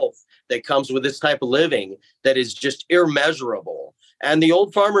wealth that comes with this type of living that is just immeasurable. And the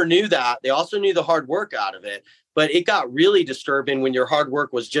old farmer knew that. They also knew the hard work out of it. But it got really disturbing when your hard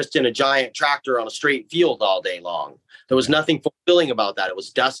work was just in a giant tractor on a straight field all day long. There was nothing fulfilling about that. It was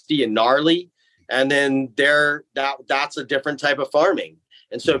dusty and gnarly. And then that's a different type of farming.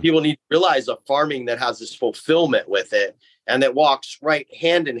 And so people need to realize a farming that has this fulfillment with it and that walks right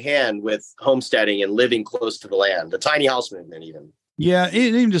hand in hand with homesteading and living close to the land, the tiny house movement even. Yeah,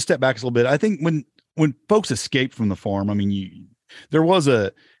 even just step back a little bit. I think when folks escape from the farm, there was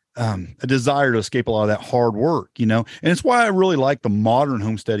a desire to escape a lot of that hard work, and it's why I really like the modern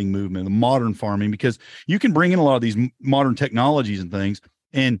homesteading movement, the modern farming, because you can bring in a lot of these modern technologies and things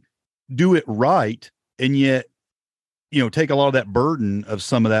and do it right, and yet take a lot of that burden of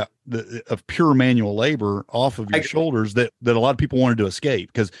some of that of pure manual labor off of your shoulders that a lot of people wanted to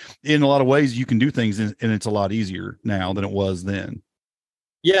escape, because in a lot of ways you can do things and it's a lot easier now than it was then.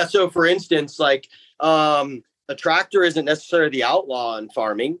 Yeah. So for instance, a tractor isn't necessarily the outlaw in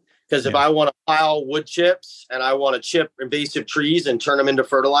farming. Because if I want to pile wood chips and I want to chip invasive trees and turn them into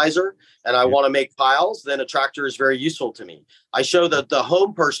fertilizer, and I want to make piles, then a tractor is very useful to me. I show the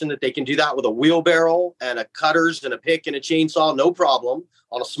home person that they can do that with a wheelbarrow and a cutters and a pick and a chainsaw, no problem,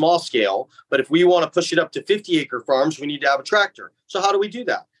 on a small scale. But if we want to push it up to 50-acre farms, we need to have a tractor. So how do we do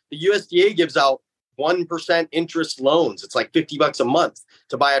that? The USDA gives out 1% interest loans. It's like $50 a month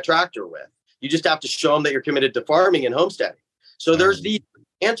to buy a tractor with. You just have to show them that you're committed to farming and homesteading. So there's these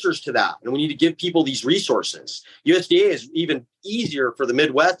answers to that. And we need to give people these resources. USDA is even easier for the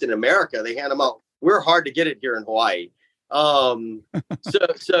Midwest in America. They hand them out. We're hard to get it here in Hawaii.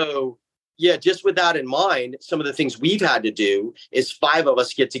 So yeah, just with that in mind, some of the things we've had to do is 5 of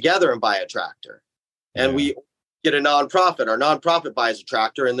us get together and buy a tractor. And we get a nonprofit. Our nonprofit buys a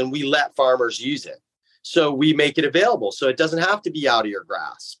tractor, and then we let farmers use it. So we make it available. So it doesn't have to be out of your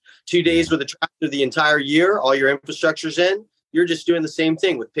grasp. 2 days with a tractor the entire year, all your infrastructure's in. You're just doing the same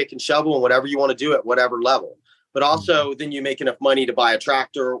thing with pick and shovel and whatever you want to do at whatever level. But also then you make enough money to buy a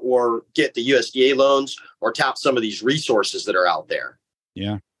tractor or get the USDA loans or tap some of these resources that are out there.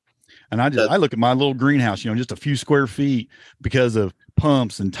 Yeah. And I look at my little greenhouse, just a few square feet, because of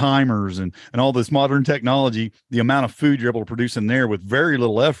pumps and timers and all this modern technology. The amount of food you're able to produce in there with very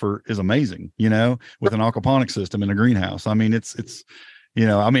little effort is amazing, with an aquaponics system in a greenhouse. I mean, it's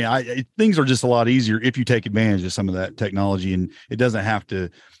things are just a lot easier if you take advantage of some of that technology, and it doesn't have to.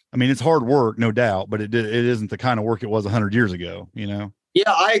 I mean, it's hard work, no doubt, but it isn't the kind of work it was 100 years ago. Yeah,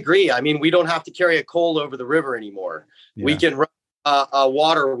 I agree. I mean, we don't have to carry a coal over the river anymore. Yeah. We can run a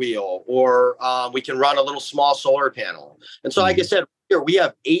water wheel, or we can run a little small solar panel. And so, like I said, here we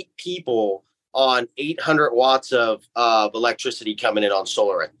have 8 people on 800 watts of electricity coming in on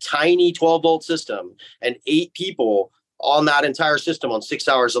solar, a tiny 12-volt system, and 8 people on that entire system on 6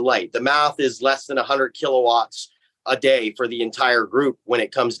 hours of light. The math is less than 100 kilowatts a day for the entire group when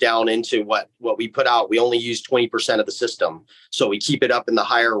it comes down into what we put out. We only use 20% of the system. So we keep it up in the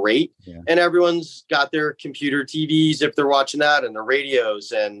higher rate. Yeah. And everyone's got their computer TVs if they're watching that, and their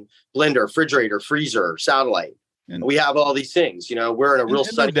radios and blender, refrigerator, freezer, satellite. And we have all these things. We're in a real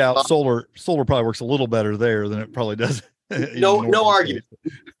no doubt solar probably works a little better there than it probably does. No argument.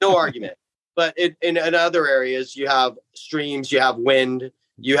 No argument. But in other areas, you have streams, you have wind,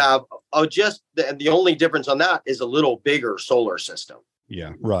 you have the only difference on that is a little bigger solar system.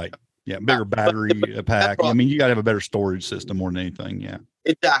 Yeah, right. Yeah, bigger battery pack. I mean, you got to have a better storage system more than anything. Yeah,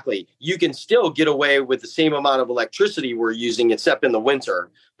 exactly. You can still get away with the same amount of electricity we're using, except in the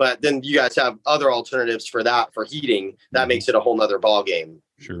winter. But then you guys have other alternatives for that, for heating. That makes it a whole nother ball game.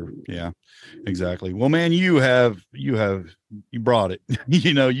 Sure. Yeah, exactly. Well, man, you brought it.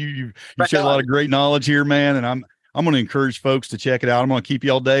 you shared a lot of great knowledge here, man. And I'm going to encourage folks to check it out. I'm going to keep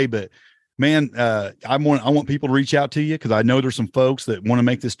you all day, but man, I want people to reach out to you, because I know there's some folks that want to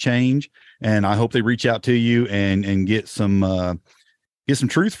make this change, and I hope they reach out to you and get some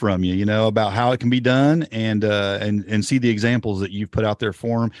truth from you, about how it can be done, and see the examples that you've put out there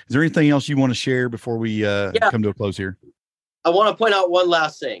for them. Is there anything else you want to share before we come to a close here? I want to point out one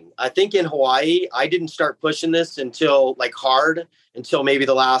last thing. I think in Hawaii, I didn't start pushing this until maybe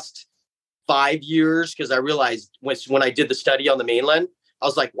the last 5 years, because I realized when I did the study on the mainland, I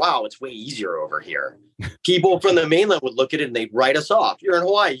was like, wow, it's way easier over here. People from the mainland would look at it and they'd write us off. You're in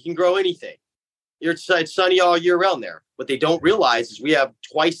Hawaii, you can grow anything. It's sunny all year round there. What they don't realize is we have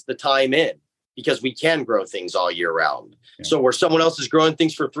twice the time in, because we can grow things all year round. Yeah. So where someone else is growing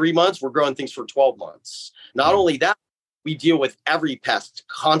things for 3 months, we're growing things for 12 months. Not only that, we deal with every pest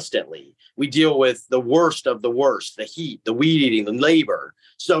constantly. We deal with the worst of the worst, the heat, the weed eating, the labor.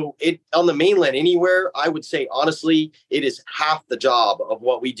 So on the mainland anywhere, I would say, honestly, it is half the job of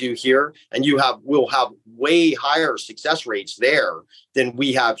what we do here. And we'll have way higher success rates there than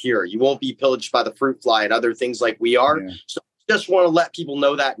we have here. You won't be pillaged by the fruit fly and other things like we are. Yeah. So just want to let people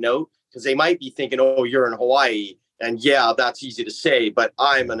know that note, because they might be thinking, oh, you're in Hawaii. And yeah, that's easy to say, but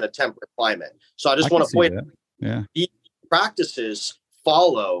I'm in a temperate climate. So I just want to point out, these practices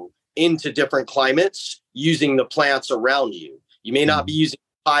follow into different climates using the plants around you. You may not be using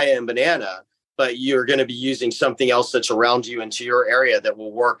papaya and banana, but you're going to be using something else that's around you into your area that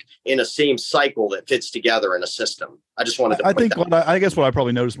will work in a same cycle that fits together in a system. I just wanted to I guess what I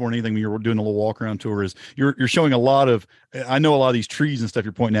probably noticed more than anything when you were doing a little walk around tour is you're showing a lot of these trees and stuff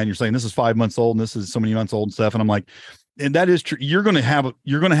you're pointing at, and you're saying this is 5 months old and this is so many months old and stuff. And I'm like, and that is true. You're going to have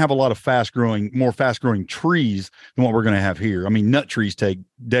a lot of more fast growing trees than what we're going to have here. I mean, nut trees take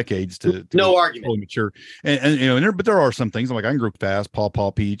decades to no argument fully mature, but there are some things like I can grow fast,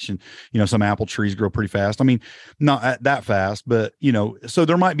 paw peach, and some apple trees grow pretty fast. I mean, not that fast, but so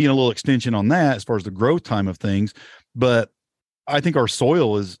there might be a little extension on that as far as the growth time of things. But I think our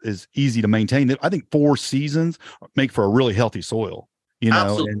soil is easy to maintain. I think 4 seasons make for a really healthy soil, you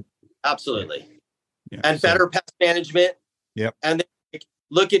know. Absolutely. Yeah, And better pest management. Yep. And then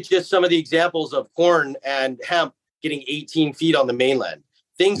look at just some of the examples of corn and hemp getting 18 feet on the mainland.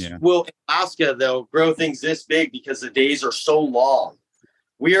 Things will, in Alaska, they'll grow things this big because the days are so long.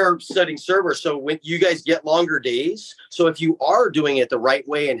 We are studying server, so when you guys get longer days, so if you are doing it the right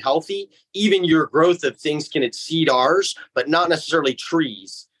way and healthy, even your growth of things can exceed ours, but not necessarily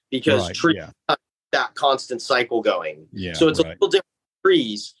trees, because trees have that constant cycle going. Yeah, so it's a little different than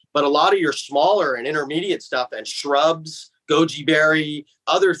trees, but a lot of your smaller and intermediate stuff and shrubs, goji berry,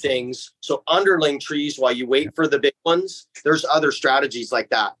 other things. So underling trees while you wait for the big ones. There's other strategies like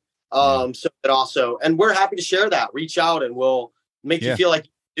that. So that also, and we're happy to share that. Reach out and we'll make you feel like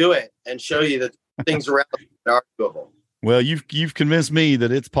you do it and show you that things around are doable. Well, you've convinced me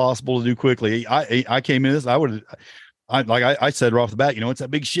that it's possible to do quickly. I came in this, I said right off the bat, you know, it's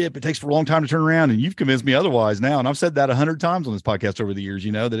that big ship. It takes a long time to turn around, and you've convinced me otherwise now. And I've said that 100 times on this podcast over the years,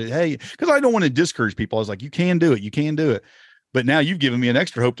 you know, that hey, because I don't want to discourage people. I was like, you can do it. You can do it. But now you've given me an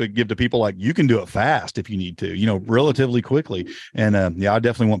extra hope to give to people, like you can do it fast if you need to, you know, relatively quickly. And I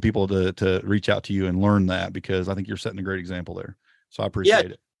definitely want people to reach out to you and learn that, because I think you're setting a great example there. So I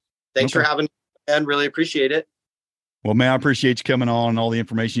appreciate it. Thanks for having me, and really appreciate it. Well, man, I appreciate you coming on and all the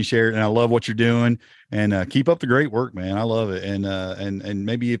information you shared, and I love what you're doing, and keep up the great work, man. I love it. And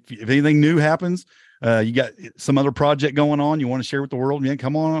maybe if anything new happens, you got some other project going on you want to share with the world, man,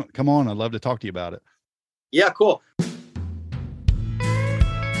 come on. I'd love to talk to you about it. Yeah, cool.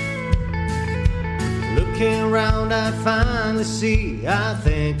 Looking around, I finally see I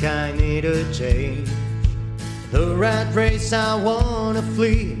think I need a change. The rat race, I wanna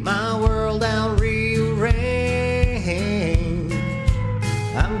flee, my world I'll rearrange.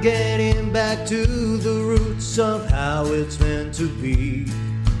 I'm getting back to the roots of how it's meant to be.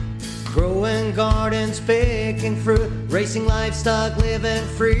 Growing gardens, picking fruit, racing livestock, living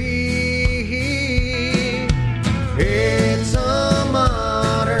free. It's a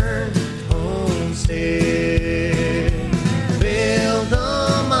modern homestead. Build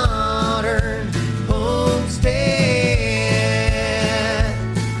a modern homestead.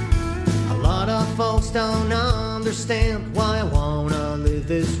 A lot of folks don't understand why I wanna live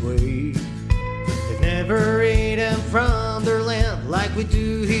this way. They've never eaten from their land like we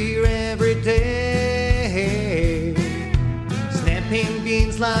do here every day. Snapping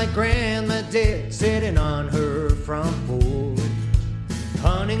beans like Grandma did, sitting on her front porch.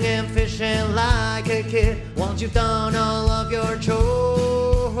 Hunting and fishing like a kid once you've done all of your chores.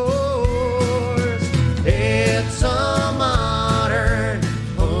 It's a modern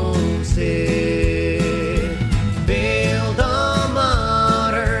homestead. Build a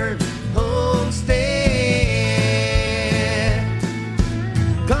modern homestead.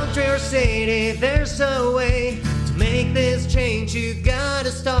 Country or city, there's a way to make this change. You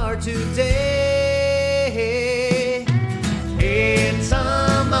gotta start today.